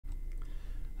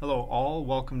Hello all,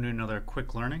 welcome to another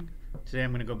quick learning. Today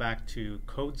I'm going to go back to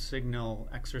CodeSignal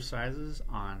exercises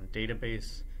on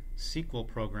database SQL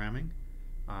programming.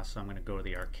 So I'm going to go to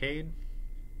the arcade.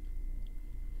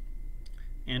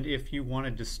 And if you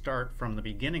wanted to start from the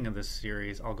beginning of this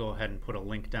series, I'll go ahead and put a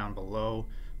link down below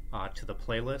to the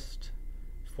playlist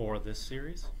for this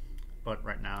series. But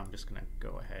right now I'm just going to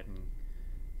go ahead and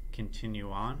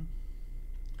continue on.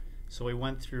 So we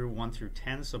went through 1 through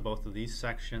 10, so both of these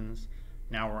sections.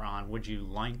 Now we're on, would you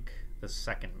like the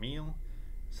second meal?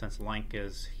 Since like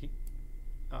is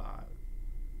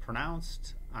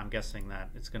pronounced, I'm guessing that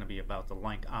it's going to be about the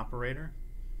like operator.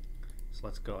 So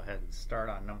let's go ahead and start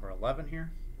on number 11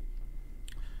 here.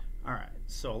 Alright,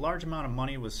 so a large amount of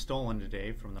money was stolen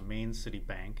today from the main city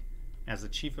bank. As the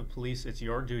chief of police, it's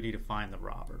your duty to find the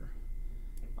robber.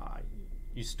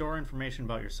 You store information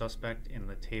about your suspect in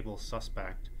the table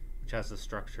suspect, which has the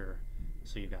structure.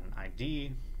 So you've got an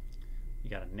ID, you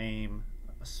got a name,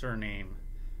 a surname,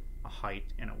 a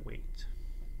height, and a weight.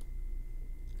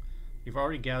 You've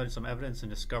already gathered some evidence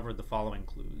and discovered the following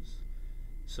clues.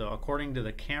 So according to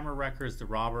the camera records, the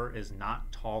robber is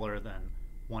not taller than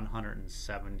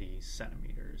 170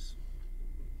 centimeters.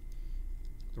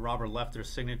 The robber left their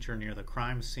signature near the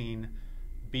crime scene.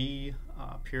 B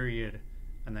period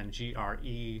and then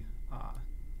GRE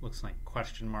looks like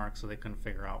question mark, so they couldn't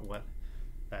figure out what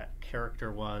that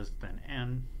character was. Then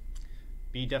N.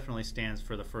 B definitely stands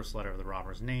for the first letter of the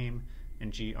robber's name,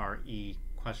 and GRE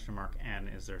question mark N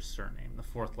is their surname. The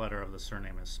fourth letter of the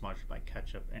surname is smudged by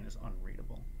ketchup and is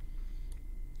unreadable.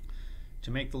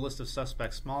 To make the list of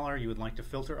suspects smaller, you would like to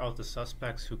filter out the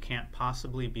suspects who can't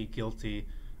possibly be guilty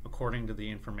according to the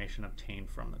information obtained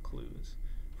from the clues.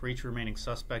 For each remaining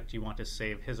suspect, you want to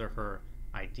save his or her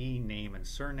ID, name, and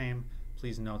surname.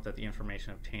 Please note that the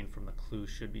information obtained from the clue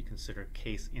should be considered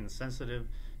case insensitive.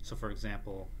 So for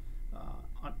example,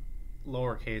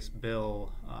 lowercase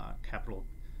Bill, capital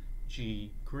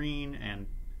G Green, and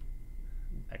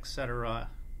etc.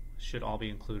 should all be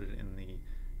included in the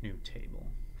new table.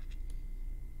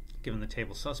 Given the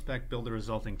table suspect, build the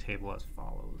resulting table as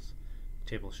follows. The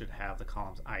table should have the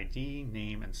columns ID,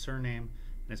 name, and surname,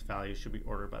 and its values should be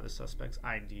ordered by the suspect's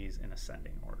IDs in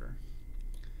ascending order.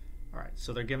 Alright,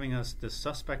 so they're giving us the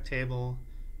suspect table,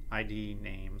 ID,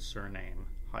 name, surname,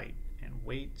 height, and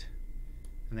weight,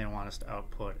 and they want us to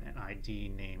output an ID,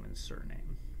 name, and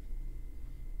surname.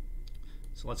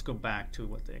 So let's go back to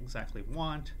what they exactly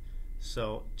want.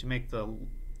 So to make the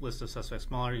list of suspects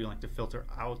smaller, you like to filter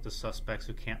out the suspects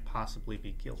who can't possibly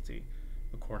be guilty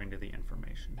according to the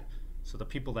information. So the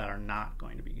people that are not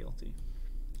going to be guilty.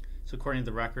 So according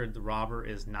to the record, the robber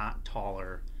is not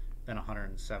taller than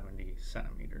 170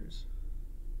 centimeters.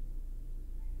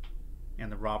 And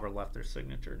the robber left their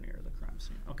signature near the crime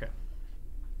scene. Okay.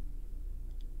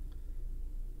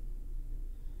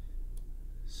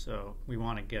 So we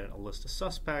want to get a list of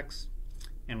suspects,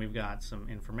 and we've got some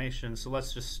information. So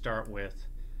let's just start with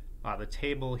the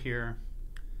table here.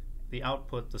 The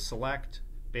output, the select,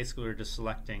 basically we're just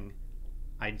selecting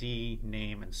ID,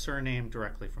 name, and surname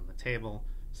directly from the table.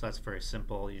 So that's very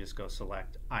simple. You just go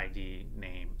select ID,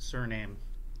 name, surname,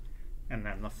 and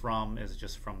then the from is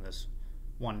just from this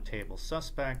one table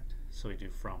suspect. So we do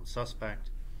from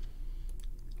suspect.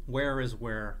 Where is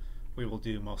where we will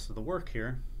do most of the work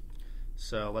here.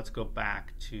 So let's go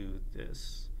back to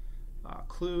this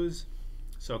clues.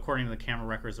 So according to the camera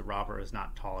records, the robber is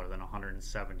not taller than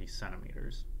 170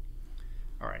 centimeters.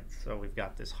 Alright, so we've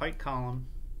got this height column,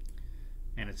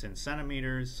 and it's in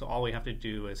centimeters. So all we have to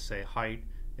do is say height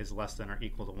is less than or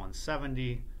equal to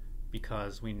 170,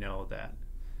 because we know that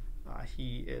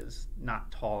he is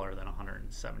not taller than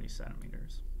 170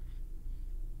 centimeters.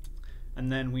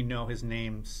 And then we know his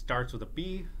name starts with a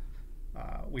B.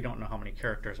 We don't know how many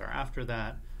characters are after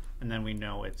that. And then we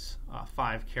know it's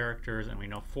 5 characters, and we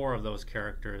know 4 of those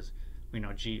characters. We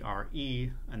know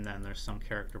GRE, and then there's some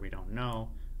character we don't know,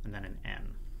 and then an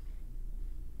N.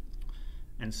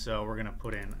 And so we're going to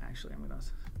put in, actually I'm going to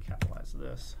capitalize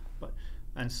this,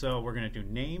 and so we're going to do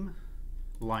name,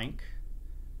 like,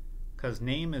 because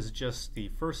name is just the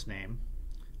first name.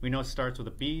 We know it starts with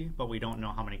a B, but we don't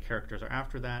know how many characters are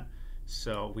after that,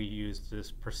 so we use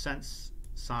this percent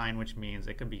sign, which means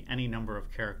it could be any number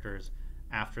of characters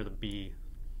after the B,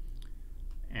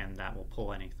 and that will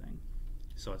pull anything.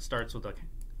 So it starts with a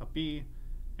B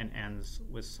and ends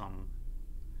with some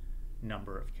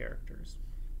number of characters.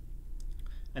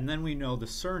 And then we know the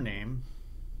surname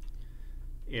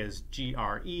is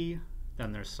GRE,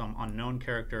 then there's some unknown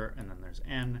character, and then there's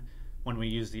N. When we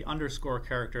use the underscore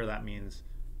character, that means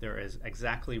there is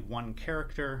exactly one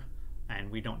character and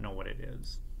we don't know what it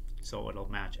is. So it'll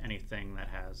match anything that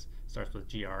starts with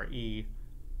GRE,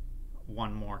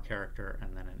 one more character,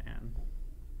 and then an N.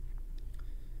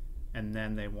 And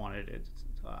then they wanted it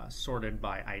sorted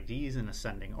by IDs in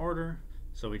ascending order,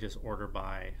 so we just order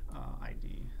by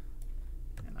ID.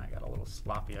 And I got a little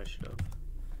sloppy, I should have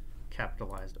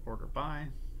capitalized order by.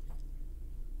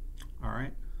 All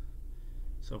right,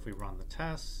 so if we run the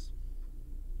tests,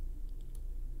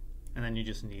 and then you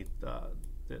just need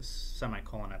this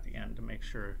semicolon at the end to make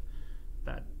sure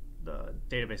that the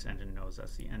database engine knows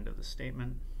that's the end of the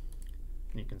statement.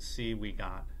 And you can see we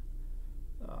got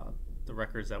the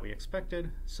records that we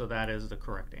expected, so that is the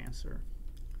correct answer.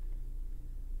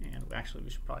 And actually, we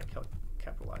should probably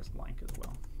capitalize blank as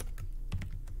well.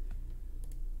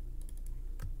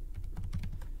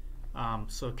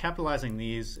 So capitalizing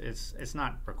these, it's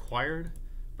not required,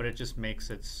 but it just makes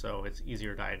it so it's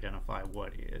easier to identify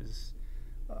what is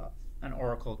an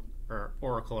Oracle or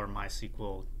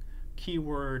MySQL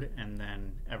keyword, and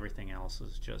then everything else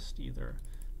is just either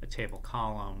a table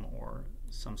column or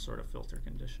some sort of filter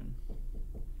condition.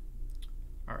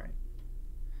 All right.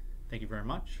 Thank you very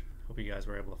much. Hope you guys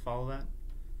were able to follow that.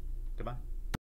 Goodbye.